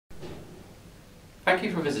Thank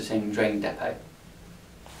you for visiting Drain Depot.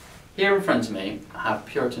 Here in front of me I have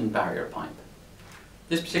Puriton barrier pipe.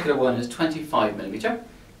 This particular one is 25mm,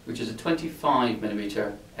 which is a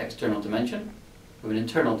 25mm external dimension with an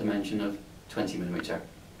internal dimension of 20mm.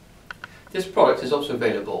 This product is also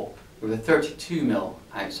available with a 32mm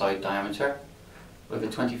outside diameter with a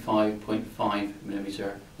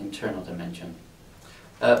 25.5mm internal dimension.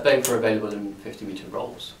 Both are available in 50m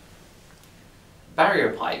rolls.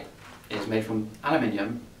 Barrier pipe is made from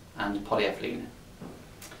aluminium and polyethylene.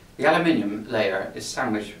 The aluminium layer is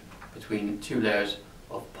sandwiched between two layers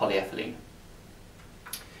of polyethylene.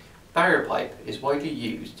 Barrier pipe is widely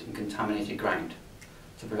used in contaminated ground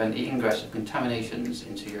to prevent the ingress of contaminations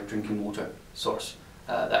into your drinking water source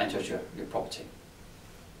that enters your property.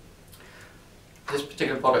 This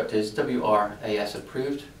particular product is WRAS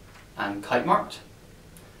approved and kite marked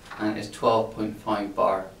and is 12.5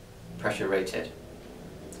 bar pressure rated.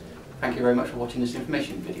 Thank you very much for watching this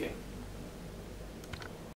information video.